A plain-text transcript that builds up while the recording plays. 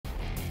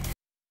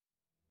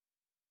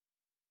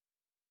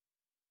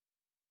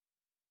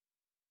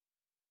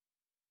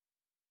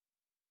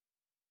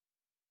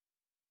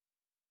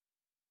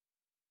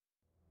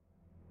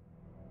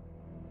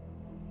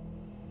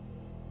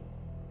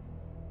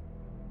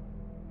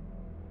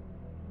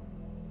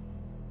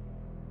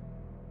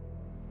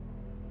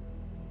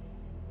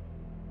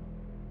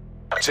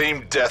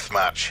Team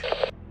deathmatch.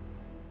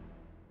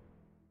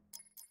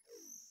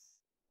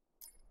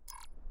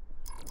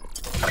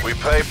 We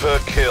pay per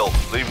kill.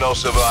 Leave no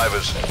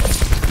survivors.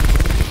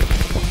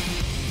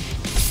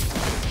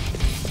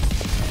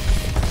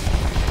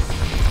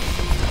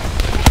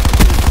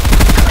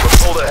 We're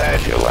pulled ahead.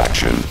 Kill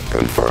action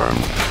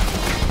confirmed.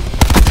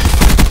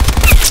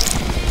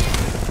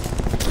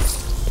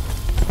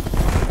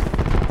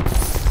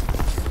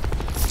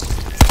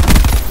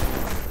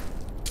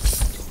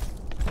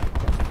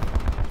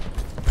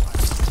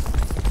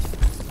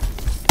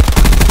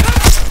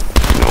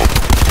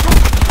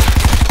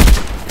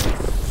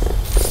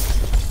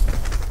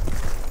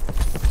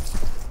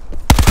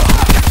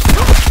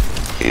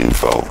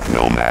 Info,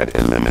 Nomad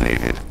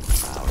eliminated.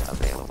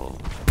 Available.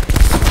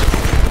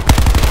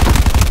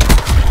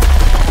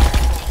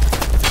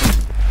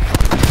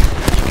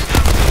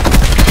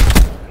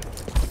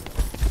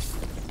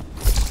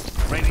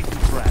 Ready to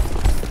track.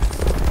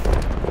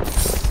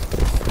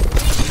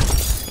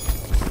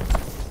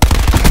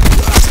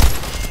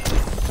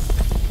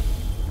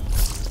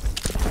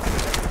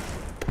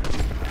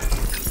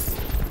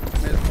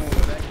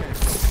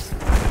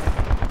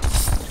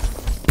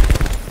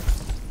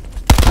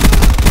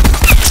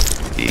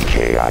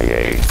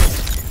 EKIA.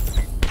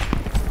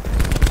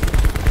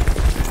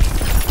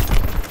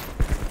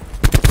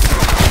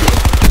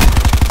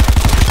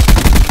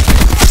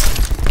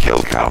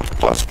 Kill count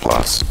 ++.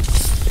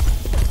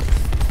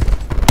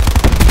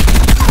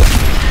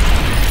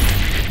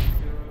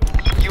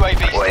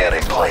 UAV stand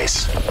in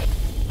place.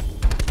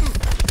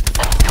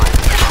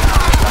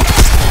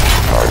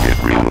 Target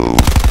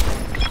removed.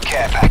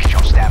 Care package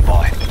on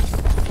standby.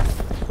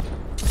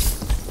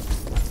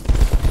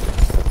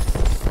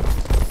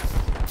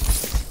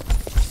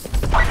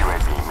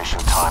 UAV mission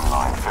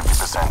timeline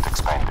 50%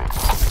 expanded.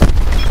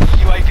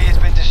 UAV has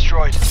been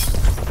destroyed.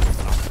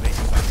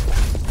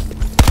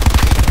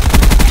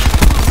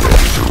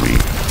 Ready to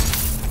reap.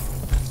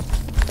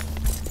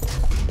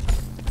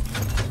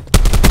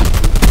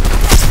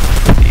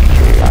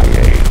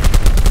 EKIA.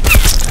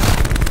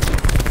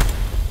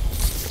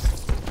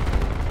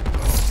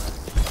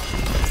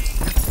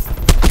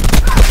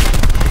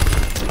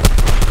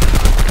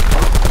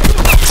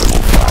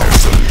 Optimal fire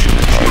solution.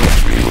 Target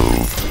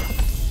removed.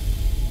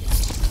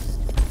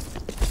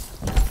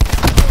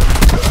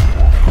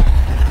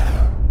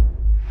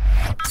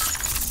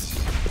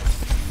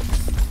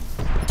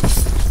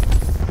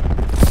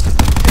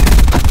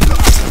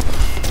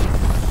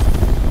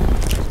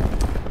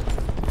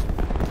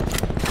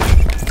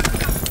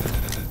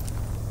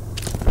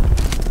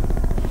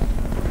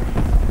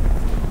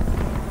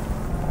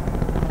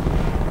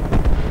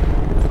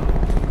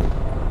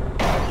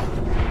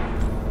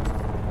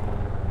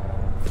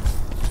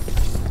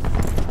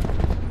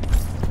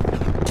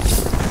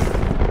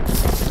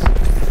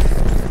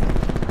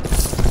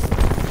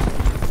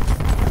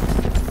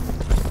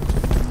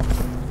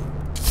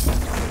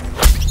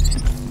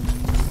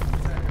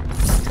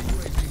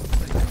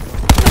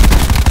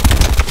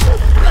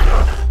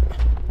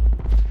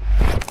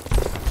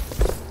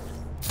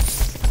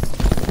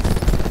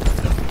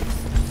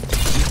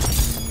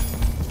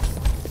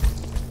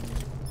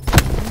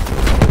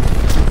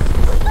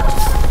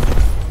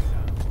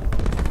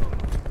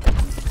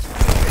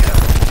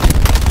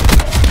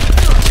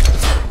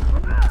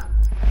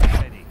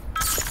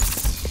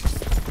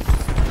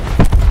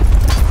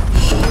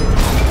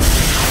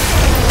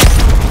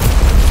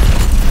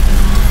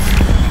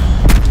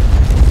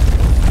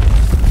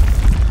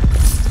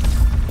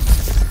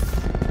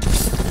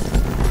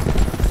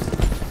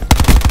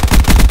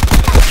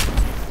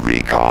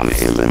 Recon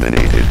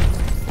eliminated.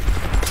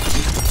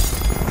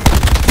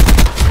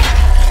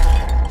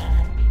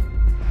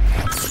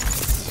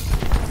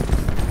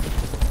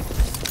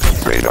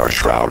 Radar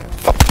shroud.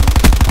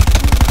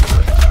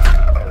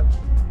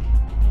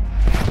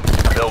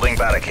 Building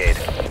barricade.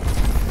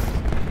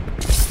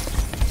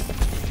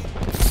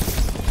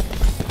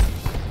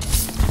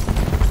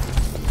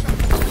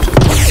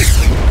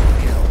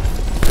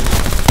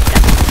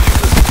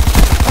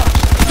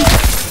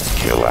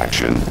 Kill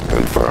action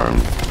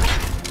confirmed.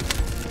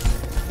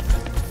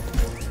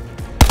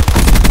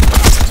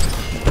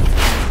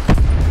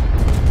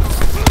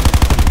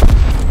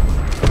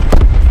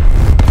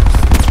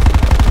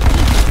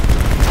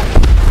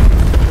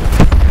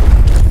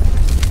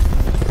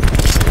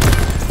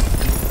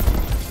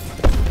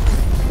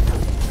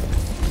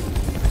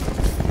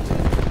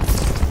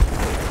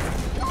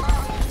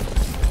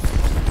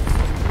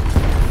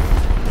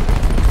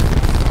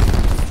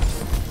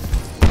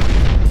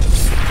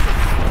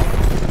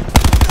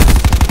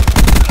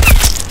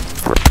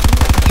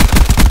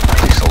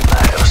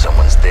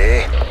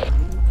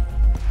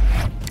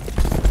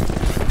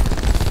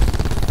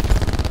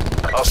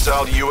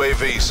 Hostile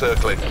UAV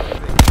circling.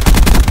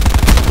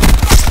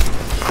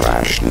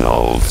 Crash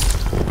nulled.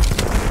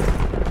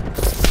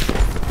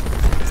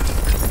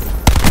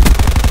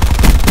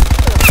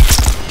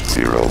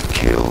 Zero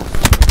kill.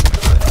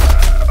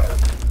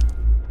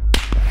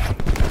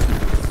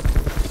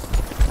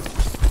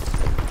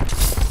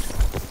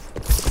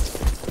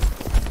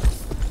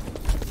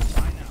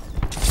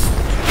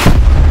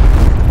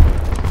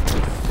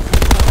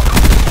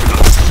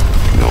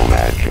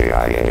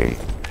 KIA.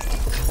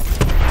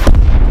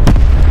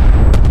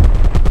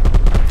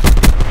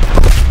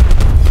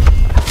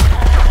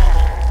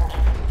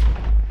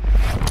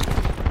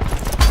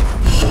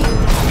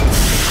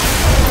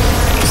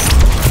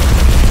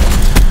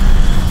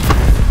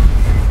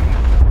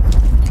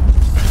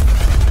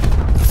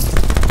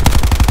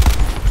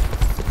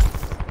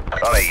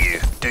 Alright, you.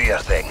 Do your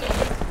thing.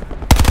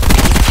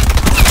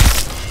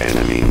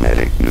 Enemy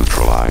medic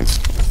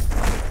neutralized.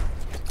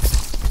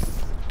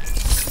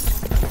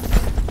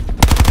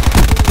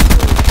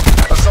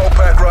 Assault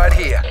pack right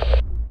here.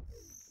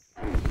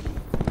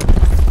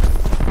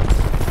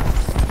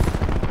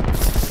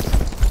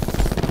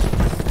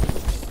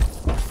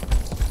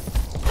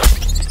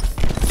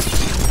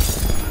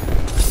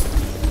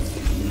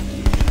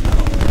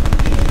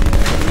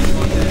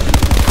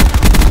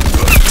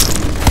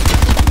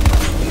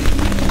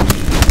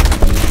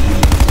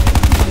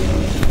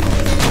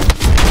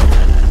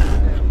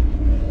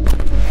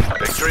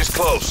 Victory's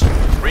close.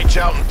 Reach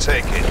out and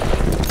take it.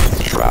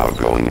 Shroud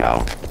going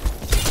out.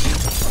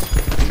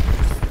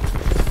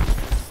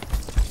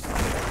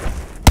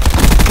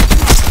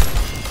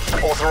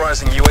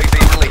 Authorizing UAV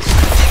release.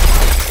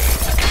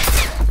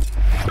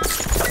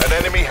 An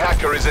enemy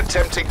hacker is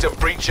attempting to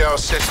breach our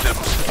systems.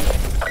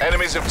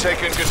 Enemies have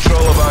taken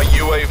control of our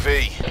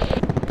UAV.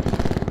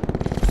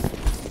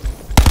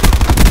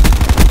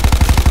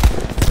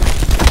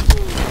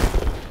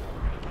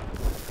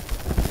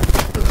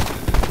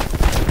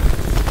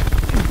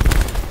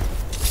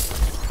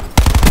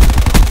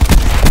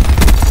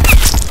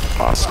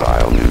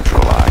 Hostile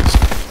neutralized.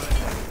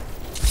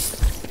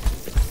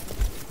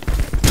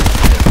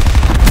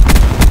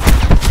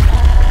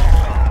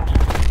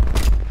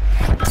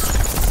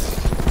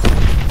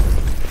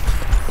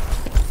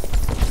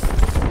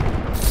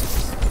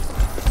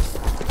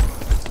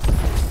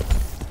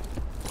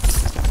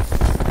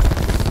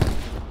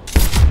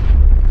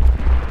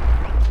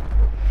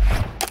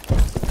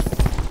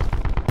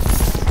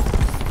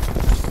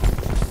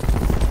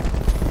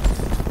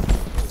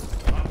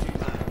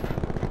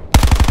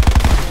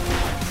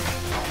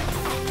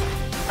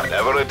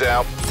 Never a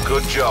doubt.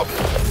 Good job.